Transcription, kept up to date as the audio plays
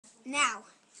Now,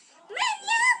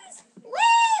 minions, we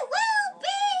will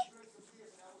be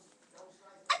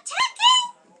attacking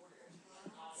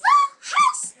the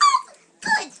House of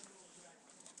Good.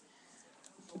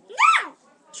 Now,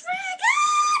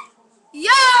 Dragon!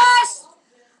 Yes!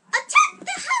 Attack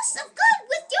the House of Good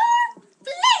with your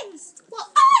flames while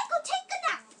I go take a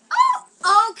nap.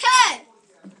 Oh, okay.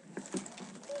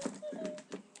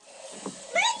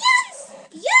 Minions,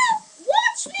 you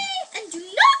watch me and do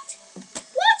not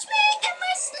watch me in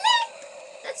my sleep.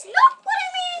 That's not what I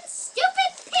mean,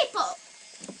 stupid people.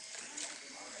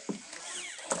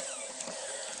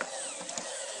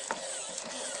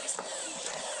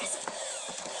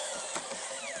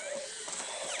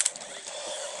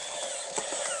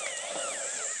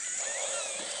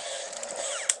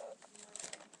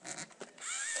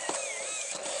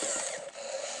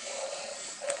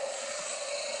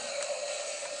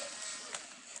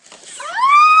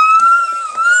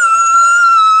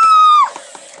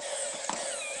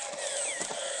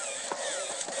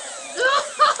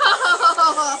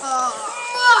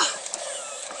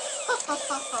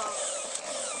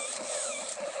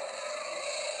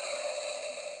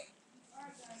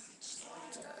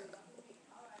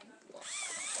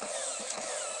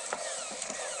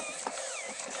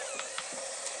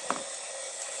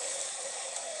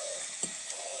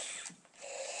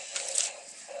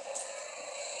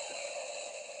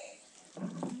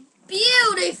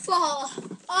 Beautiful.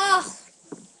 Oh.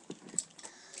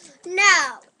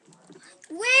 Now,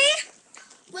 we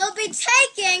will be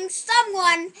taking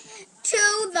someone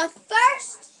to the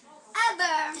first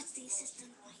ever,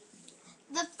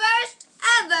 the first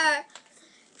ever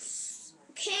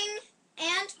King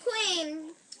and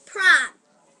Queen prom.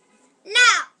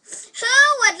 Now, who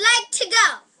would like to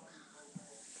go?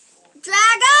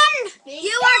 Dragon,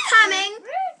 you are coming.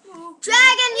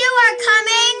 Dragon, you are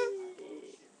coming.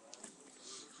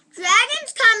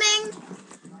 Dragon's coming.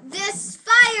 This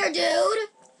fire dude.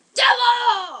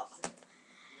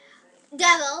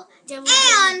 Devil!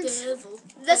 And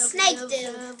the snake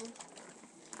dude.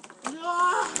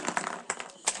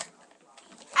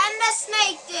 And the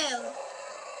snake dude.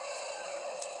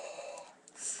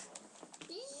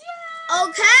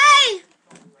 Okay.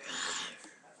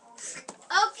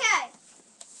 Okay.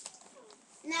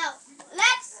 Now,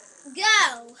 let's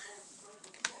go.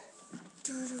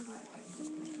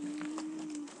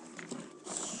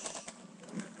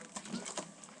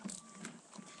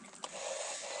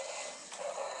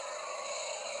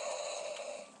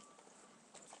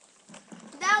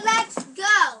 Now let's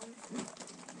go.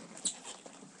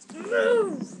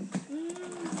 Move.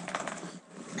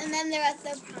 And then they're at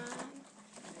the prom.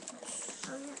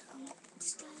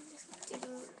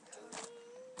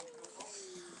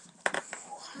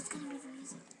 What's gonna be the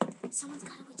music? Someone's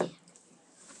gotta go dance.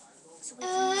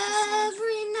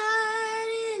 Every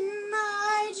night in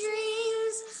my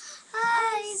dreams,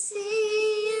 I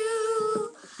see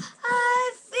you.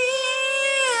 I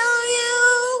feel you.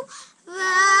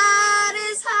 That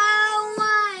is how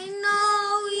I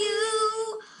know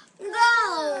you. Go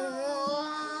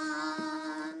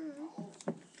on.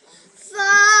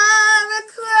 Far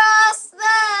across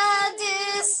the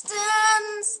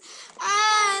distance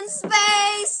and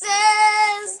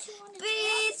spaces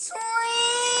between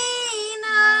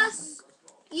us,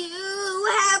 you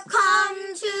have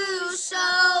come to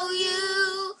show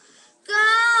you.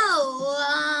 Go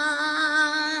on.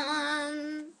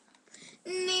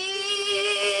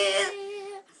 Near,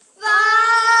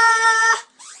 far,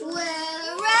 wherever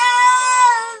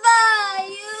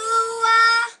you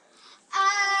are,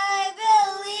 I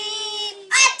believe.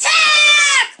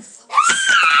 Attack!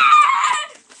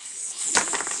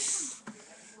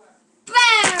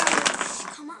 Boom!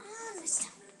 Come on, this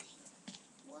time.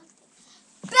 What?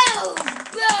 Boom!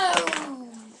 Boom!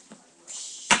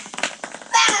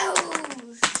 Boom!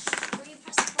 Where do you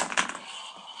press the button?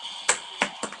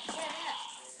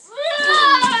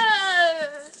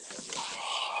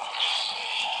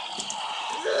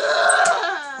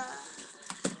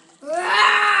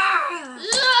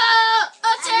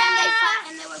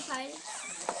 And they were fighting.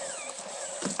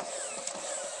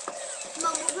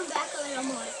 Mom, move him back a little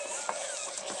more.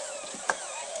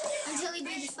 Until he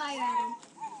breathes fire at him.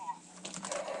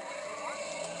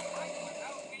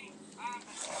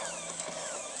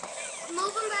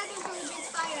 Move him back until he breathes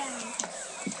fire at him.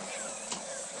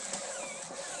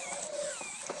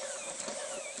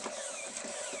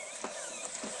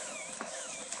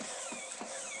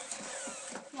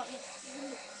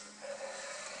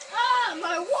 Ah,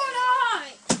 my one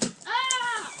eye!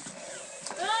 Ah!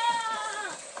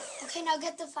 Ah! Okay, now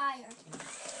get the fire.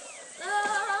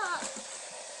 Ah!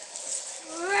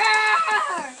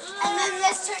 And then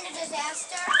this turned to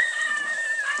disaster.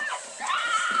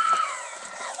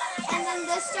 And then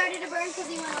this started to burn because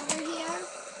he went over here.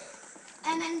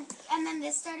 And then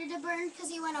this started to burn because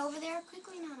he went over there.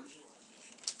 Quickly now.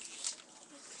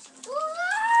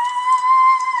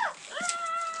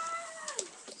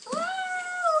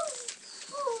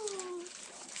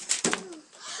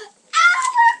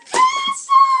 Our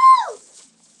castle!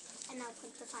 And now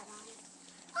put the fire on it.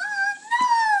 Oh no!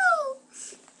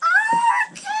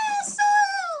 Our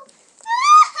castle!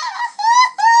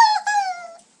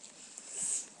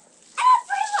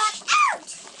 Everyone out!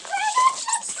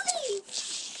 Let's leave!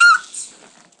 Out!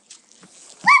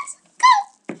 Let's go!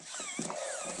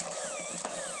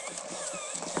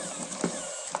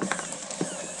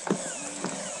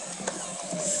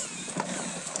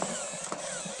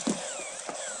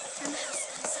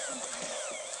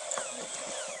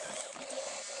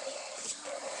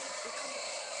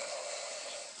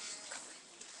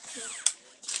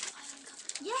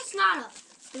 Yes, Nana.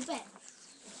 Stupid.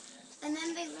 And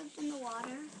then they lived in the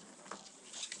water.